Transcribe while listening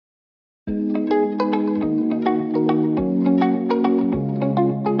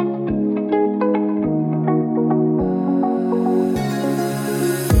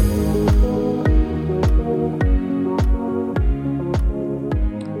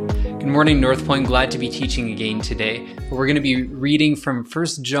Good morning, North Point. Glad to be teaching again today. We're going to be reading from 1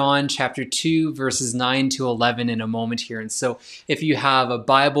 John chapter 2, verses 9 to 11 in a moment here. And so if you have a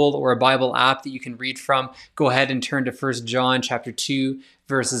Bible or a Bible app that you can read from, go ahead and turn to 1 John chapter 2,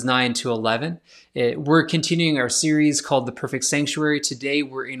 verses 9 to 11. We're continuing our series called The Perfect Sanctuary. Today,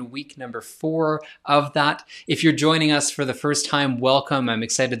 we're in week number 4 of that. If you're joining us for the first time, welcome. I'm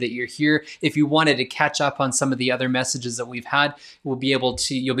excited that you're here. If you wanted to catch up on some of the other messages that we've had, you'll be able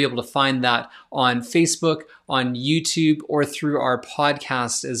to find that on Facebook, on YouTube, or through our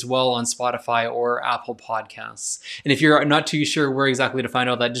podcast as well on Spotify or Apple Podcasts. And if you're not too sure where exactly to find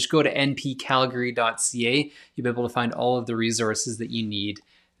all that, just go to npcalgary.ca. You'll be able to find all of the resources that you need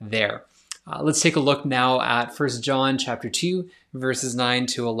there. Let's take a look now at 1 John chapter 2, verses 9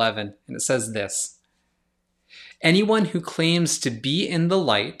 to 11. And it says this: "Anyone who claims to be in the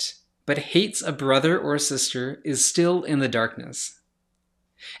light but hates a brother or sister is still in the darkness.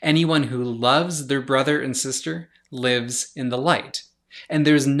 Anyone who loves their brother and sister lives in the light, and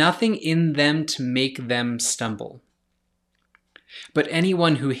there's nothing in them to make them stumble. But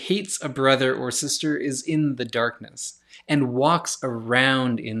anyone who hates a brother or sister is in the darkness and walks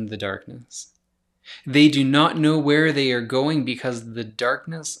around in the darkness. They do not know where they are going because the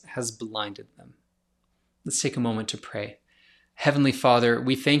darkness has blinded them." Let's take a moment to pray. Heavenly Father,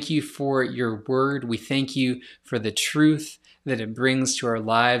 we thank you for your word. We thank you for the truth that it brings to our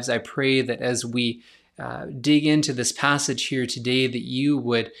lives. I pray that as we dig into this passage here today, that you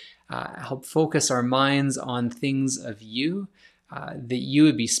would help focus our minds on things of you, that you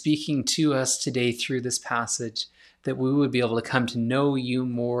would be speaking to us today through this passage, that we would be able to come to know you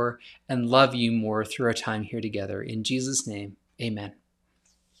more and love you more through our time here together. In Jesus' name, amen.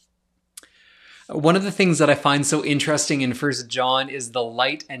 One of the things that I find so interesting in 1 John is the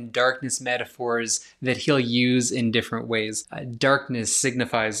light and darkness metaphors that he'll use in different ways. Darkness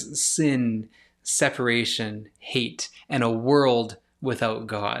signifies sin, separation, hate, and a world without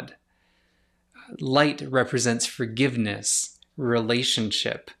God. Light represents forgiveness,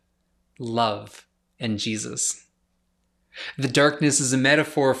 relationship, love, and Jesus. The darkness is a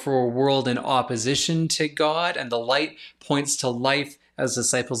metaphor for a world in opposition to God, and the light points to life as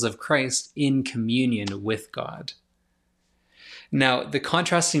disciples of Christ in communion with God. Now, the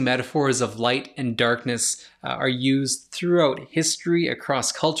contrasting metaphors of light and darkness are used throughout history,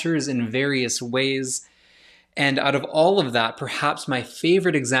 across cultures in various ways. And out of all of that, perhaps my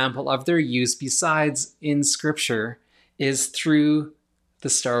favorite example of their use, besides in Scripture, is through the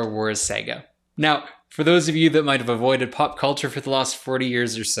Star Wars saga. Now, for those of you that might have avoided pop culture for the last 40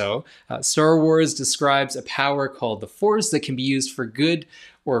 years or so, Star Wars describes a power called the Force that can be used for good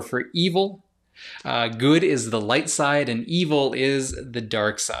or for evil. Good is the light side and evil is the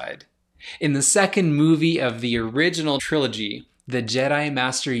dark side. In the second movie of the original trilogy, the Jedi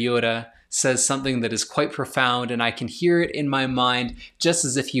Master Yoda says something that is quite profound, and I can hear it in my mind just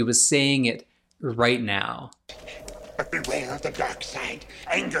as if he was saying it right now. But beware of the dark side.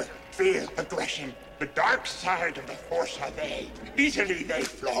 Anger, fear, aggression. The dark side of the Force are they. Easily they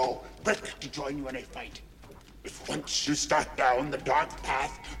flow, quick to join you in a fight. If once you start down the dark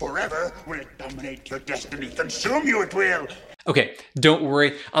path, forever will it dominate your destiny. Consume you it will. Okay, don't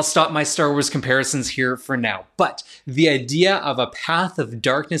worry. I'll stop my Star Wars comparisons here for now. But the idea of a path of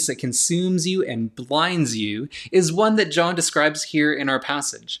darkness that consumes you and blinds you is one that John describes here in our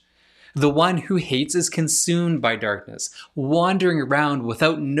passage. The one who hates is consumed by darkness, wandering around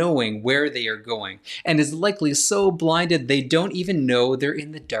without knowing where they are going, and is likely so blinded they don't even know they're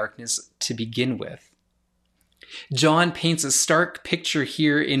in the darkness to begin with. John paints a stark picture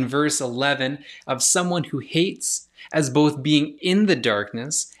here in verse 11 of someone who hates as both being in the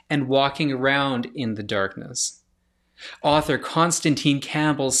darkness and walking around in the darkness. Author Constantine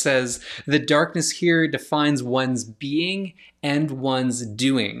Campbell says the darkness here defines one's being and one's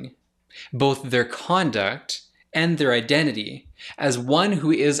doing, both their conduct and their identity, as one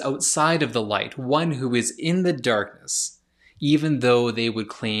who is outside of the light, one who is in the darkness, even though they would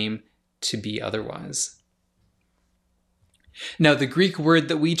claim to be otherwise. Now, the Greek word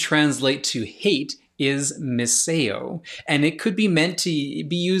that we translate to hate is miseo, and it could be meant to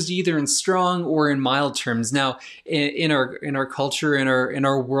be used either in strong or in mild terms. Now, in our culture, in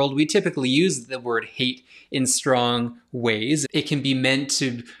our world, we typically use the word hate in strong ways. It can be meant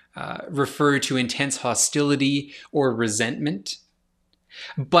to refer to intense hostility or resentment.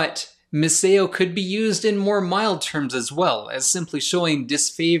 But miseo could be used in more mild terms as well, as simply showing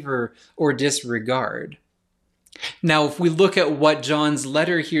disfavor or disregard. Now, if we look at what John's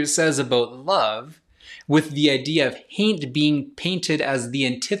letter here says about love, with the idea of hate being painted as the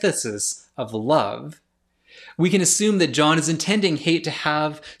antithesis of love, We can assume that John is intending hate to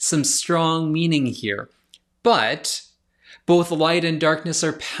have some strong meaning here. But both light and darkness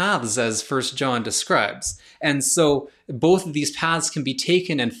are paths, as 1 John describes. And so both of these paths can be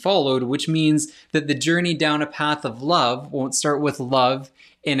taken and followed, which means that the journey down a path of love won't start with love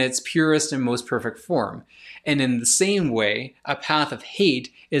in its purest and most perfect form. And in the same way, a path of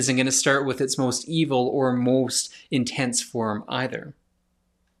hate isn't going to start with its most evil or most intense form either.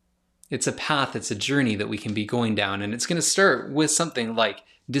 It's a path, it's a journey that we can be going down, and it's going to start with something like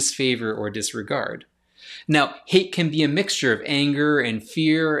disfavor or disregard. Now, hate can be a mixture of anger and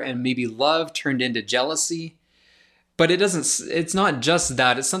fear and maybe love turned into jealousy, but it's not just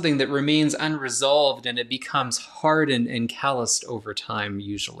that. It's something that remains unresolved, and it becomes hardened and calloused over time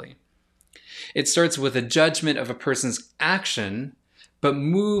usually. It starts with a judgment of a person's action, but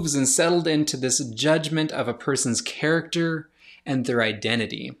moves and settled into this judgment of a person's character and their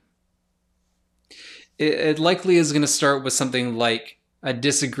identity. It likely is going to start with something like a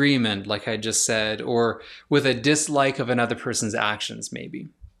disagreement, like I just said, or with a dislike of another person's actions, maybe.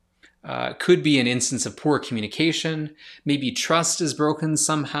 Could be an instance of poor communication. Maybe trust is broken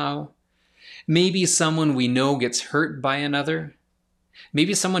somehow. Maybe someone we know gets hurt by another.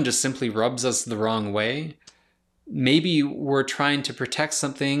 Maybe someone just simply rubs us the wrong way. Maybe we're trying to protect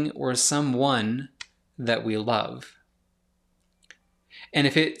something or someone that we love. And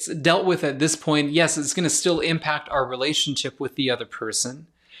if it's dealt with at this point, yes, it's going to still impact our relationship with the other person,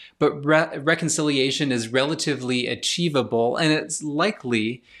 but reconciliation is relatively achievable, and it's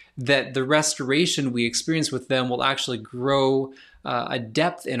likely that the restoration we experience with them will actually grow a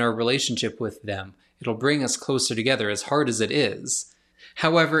depth in our relationship with them. It'll bring us closer together, as hard as it is.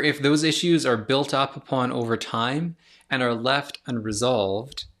 However, if those issues are built up upon over time and are left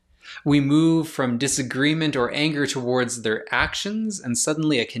unresolved, we move from disagreement or anger towards their actions and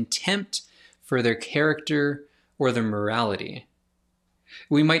suddenly a contempt for their character or their morality.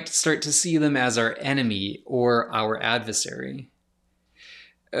 We might start to see them as our enemy or our adversary.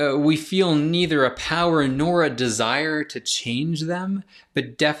 We feel neither a power nor a desire to change them,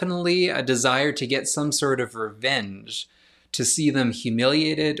 but definitely a desire to get some sort of revenge, to see them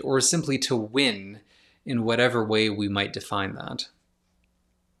humiliated, or simply to win in whatever way we might define that.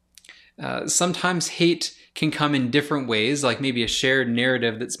 Sometimes hate can come in different ways, like maybe a shared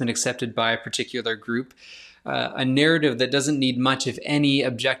narrative that's been accepted by a particular group, a narrative that doesn't need much, if any,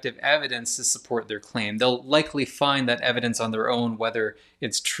 objective evidence to support their claim. They'll likely find that evidence on their own, whether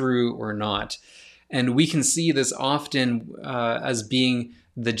it's true or not. And we can see this often as being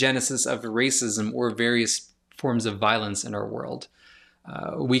the genesis of racism or various forms of violence in our world.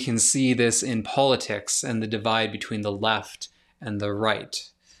 We can see this in politics and the divide between the left and the right.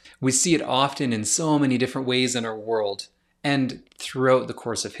 We see it often in so many different ways in our world and throughout the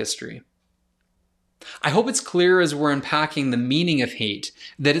course of history. I hope it's clear as we're unpacking the meaning of hate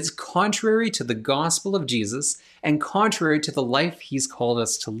that it's contrary to the gospel of Jesus and contrary to the life he's called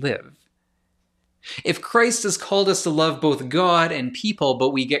us to live. If Christ has called us to love both God and people, but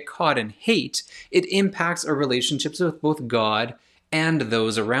we get caught in hate, it impacts our relationships with both God and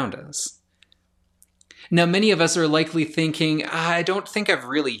those around us. Now, many of us are likely thinking, I don't think I've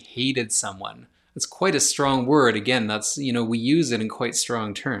really hated someone. It's quite a strong word. Again, we use it in quite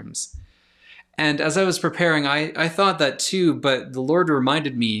strong terms. And as I was preparing, I thought that too, but the Lord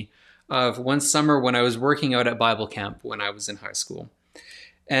reminded me of one summer when I was working out at Bible camp when I was in high school.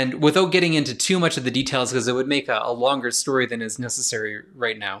 And without getting into too much of the details, because it would make a longer story than is necessary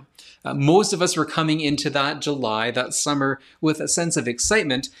right now, most of us were coming into that July, that summer, with a sense of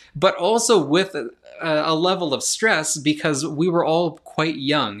excitement, but also with a level of stress because we were all quite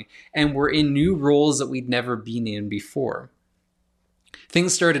young and were in new roles that we'd never been in before.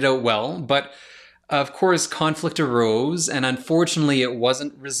 Things started out well, but of course conflict arose, and unfortunately it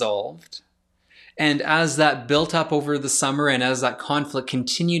wasn't resolved. And as that built up over the summer and as that conflict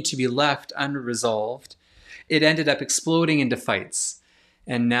continued to be left unresolved, it ended up exploding into fights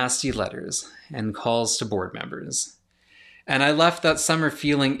and nasty letters and calls to board members. And I left that summer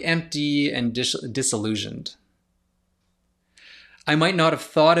feeling empty and disillusioned. I might not have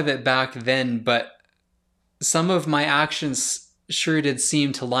thought of it back then, but some of my actions sure did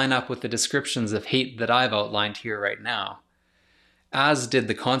seem to line up with the descriptions of hate that I've outlined here right now, as did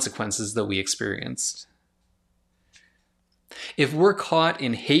the consequences that we experienced. If we're caught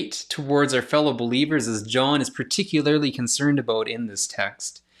in hate towards our fellow believers, as John is particularly concerned about in this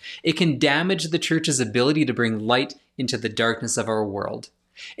text, it can damage the church's ability to bring light into the darkness of our world.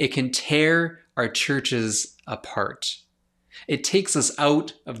 It can tear our churches apart. It takes us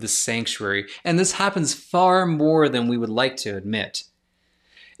out of the sanctuary, and this happens far more than we would like to admit.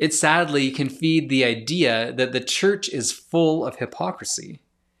 It sadly can feed the idea that the church is full of hypocrisy.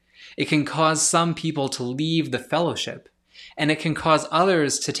 It can cause some people to leave the fellowship, and it can cause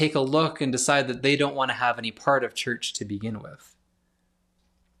others to take a look and decide that they don't want to have any part of church to begin with.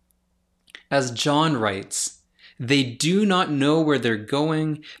 As John writes, they do not know where they're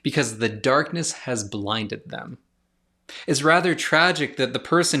going because the darkness has blinded them. It's rather tragic that the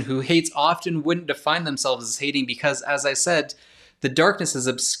person who hates often wouldn't define themselves as hating because, as I said, the darkness has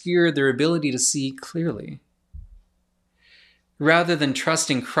obscured their ability to see clearly. Rather than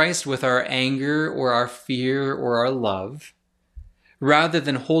trusting Christ with our anger or our fear or our love, rather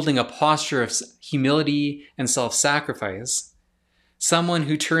than holding a posture of humility and self-sacrifice, someone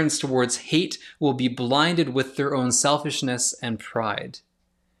who turns towards hate will be blinded with their own selfishness and pride.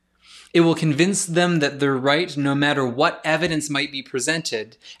 It will convince them that they're right no matter what evidence might be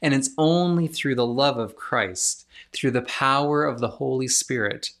presented, and it's only through the love of Christ, through the power of the Holy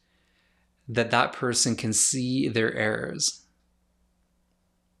Spirit, that that person can see their errors.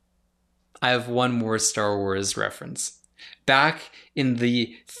 I have one more Star Wars reference. Back in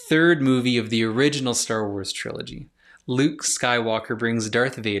the third movie of the original Star Wars trilogy, Luke Skywalker brings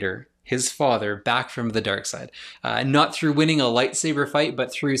Darth Vader, his father, back from the dark side, not through winning a lightsaber fight,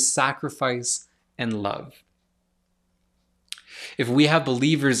 but through sacrifice and love. If we have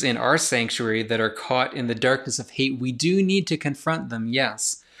believers in our sanctuary that are caught in the darkness of hate, we do need to confront them,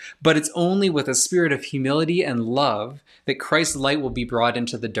 yes. But it's only with a spirit of humility and love that Christ's light will be brought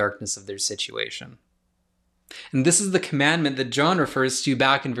into the darkness of their situation. And this is the commandment that John refers to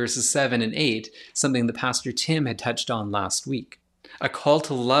back in verses 7 and 8, something that Pastor Tim had touched on last week. A call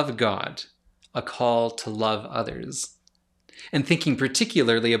to love God, a call to love others. And thinking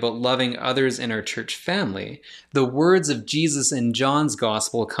particularly about loving others in our church family, the words of Jesus in John's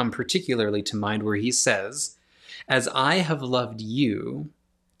gospel come particularly to mind where he says, "As I have loved you,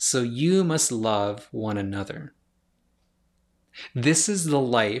 so you must love one another." This is the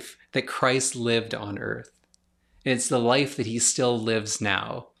life that Christ lived on earth. It's the life that he still lives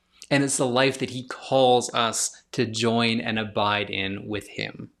now. And it's the life that he calls us to join and abide in with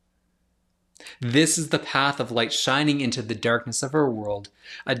him. This is the path of light shining into the darkness of our world,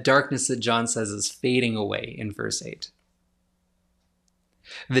 a darkness that John says is fading away in verse 8.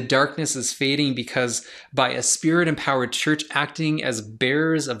 The darkness is fading because by a spirit-empowered church acting as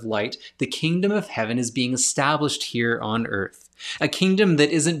bearers of light, the kingdom of heaven is being established here on earth. A kingdom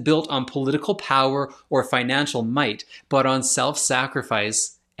that isn't built on political power or financial might, but on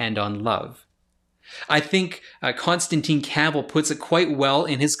self-sacrifice and on love. I think Constantine Campbell puts it quite well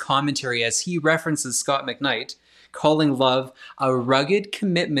in his commentary as he references Scott McKnight, calling love a rugged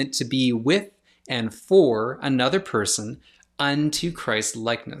commitment to be with and for another person unto Christ's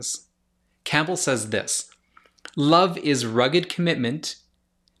likeness. Campbell says this, "Love is rugged commitment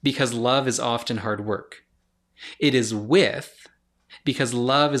because love is often hard work. It is with because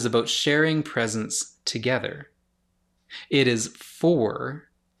love is about sharing presence together. It is for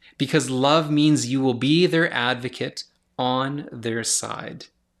because love means you will be their advocate on their side.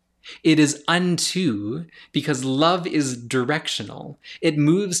 It is unto because love is directional. It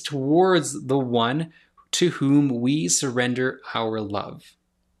moves towards the one to whom we surrender our love."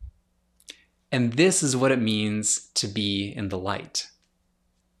 And this is what it means to be in the light.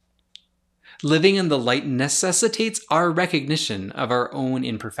 Living in the light necessitates our recognition of our own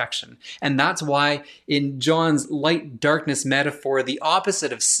imperfection. And that's why in John's light-darkness metaphor, the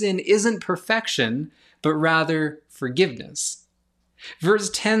opposite of sin isn't perfection, but rather forgiveness. Verse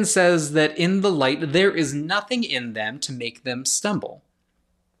 10 says that in the light, there is nothing in them to make them stumble.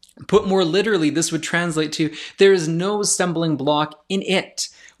 Put more literally, this would translate to, there is no stumbling block in it,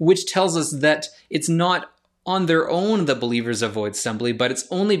 which tells us that it's not on their own that believers avoid stumbling, but it's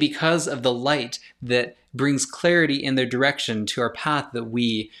only because of the light that brings clarity in their direction to our path that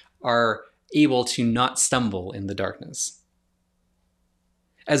we are able to not stumble in the darkness.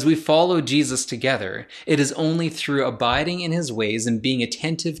 As we follow Jesus together, it is only through abiding in his ways and being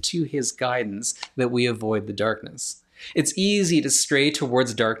attentive to his guidance that we avoid the darkness. It's easy to stray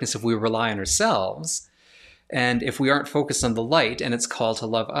towards darkness if we rely on ourselves, and if we aren't focused on the light and its call to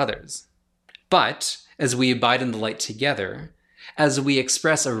love others. But as we abide in the light together, as we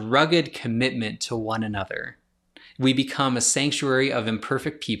express a rugged commitment to one another, we become a sanctuary of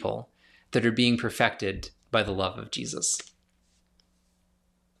imperfect people that are being perfected by the love of Jesus.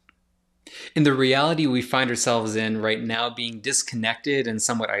 In the reality we find ourselves in right now, being disconnected and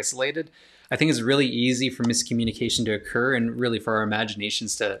somewhat isolated, I think it's really easy for miscommunication to occur and really for our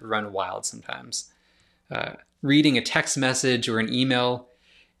imaginations to run wild sometimes. Reading a text message or an email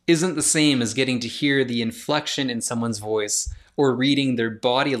isn't the same as getting to hear the inflection in someone's voice or reading their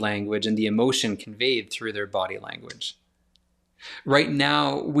body language and the emotion conveyed through their body language. Right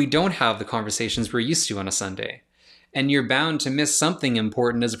now, we don't have the conversations we're used to on a Sunday, and you're bound to miss something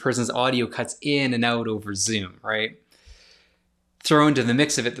important as a person's audio cuts in and out over Zoom, right? Throw into the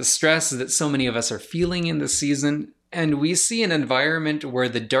mix of it the stress that so many of us are feeling in this season, and we see an environment where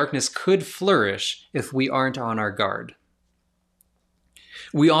the darkness could flourish if we aren't on our guard.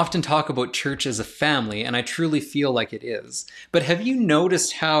 We often talk about church as a family, and I truly feel like it is. But have you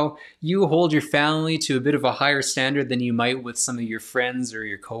noticed how you hold your family to a bit of a higher standard than you might with some of your friends or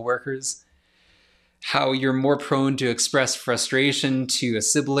your coworkers? How you're more prone to express frustration to a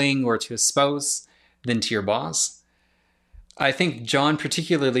sibling or to a spouse than to your boss? I think John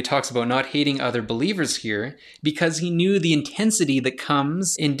particularly talks about not hating other believers here because he knew the intensity that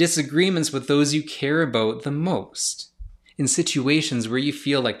comes in disagreements with those you care about the most, in situations where you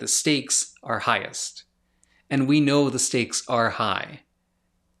feel like the stakes are highest. And we know the stakes are high.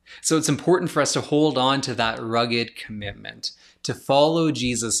 So it's important for us to hold on to that rugged commitment, to follow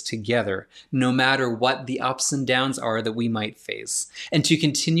Jesus together, no matter what the ups and downs are that we might face, and to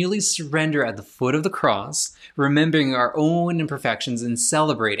continually surrender at the foot of the cross, remembering our own imperfections and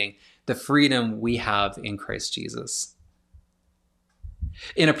celebrating the freedom we have in Christ Jesus.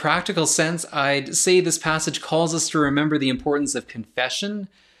 In a practical sense, I'd say this passage calls us to remember the importance of confession,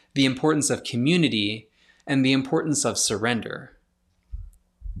 the importance of community, and the importance of surrender.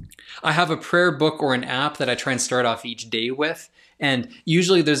 I have a prayer book or an app that I try and start off each day with, and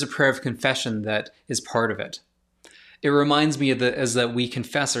usually there's a prayer of confession that is part of it. It reminds me as that we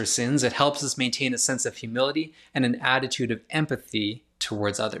confess our sins. It helps us maintain a sense of humility and an attitude of empathy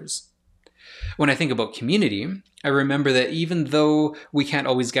towards others. When I think about community, I remember that even though we can't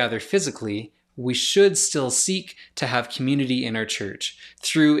always gather physically, we should still seek to have community in our church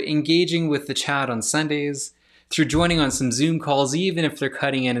through engaging with the chat on Sundays, through joining on some Zoom calls, even if they're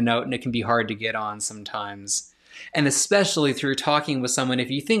cutting in and out and it can be hard to get on sometimes, and especially through talking with someone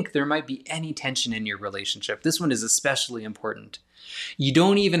if you think there might be any tension in your relationship. This one is especially important. You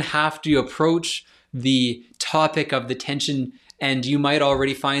don't even have to approach the topic of the tension, and you might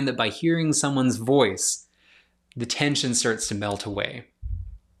already find that by hearing someone's voice, the tension starts to melt away.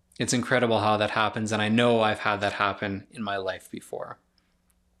 It's incredible how that happens, and I know I've had that happen in my life before.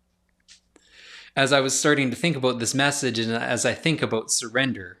 As I was starting to think about this message, and as I think about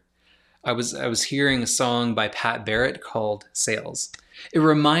surrender, I was hearing a song by Pat Barrett called Sails. It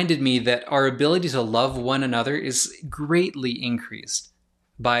reminded me that our ability to love one another is greatly increased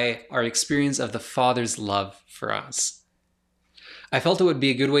by our experience of the Father's love for us. I felt it would be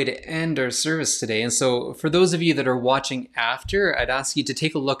a good way to end our service today. And so for those of you that are watching after, I'd ask you to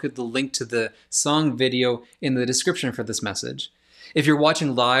take a look at the link to the song video in the description for this message. If you're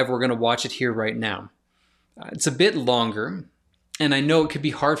watching live, we're going to watch it here right now. It's a bit longer, and I know it could be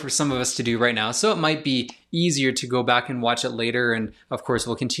hard for some of us to do right now, so it might be easier to go back and watch it later, and of course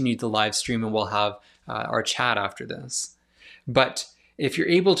we'll continue the live stream and we'll have our chat after this. But if you're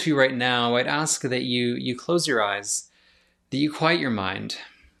able to right now, I'd ask that you close your eyes, that you quiet your mind,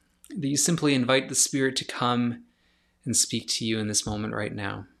 that you simply invite the Spirit to come and speak to you in this moment right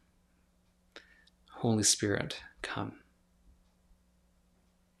now. Holy Spirit, come.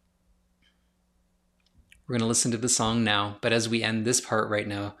 We're going to listen to the song now, but as we end this part right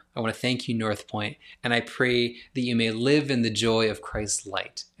now, I want to thank you, North Point, and I pray that you may live in the joy of Christ's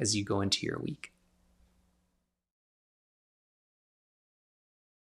light as you go into your week.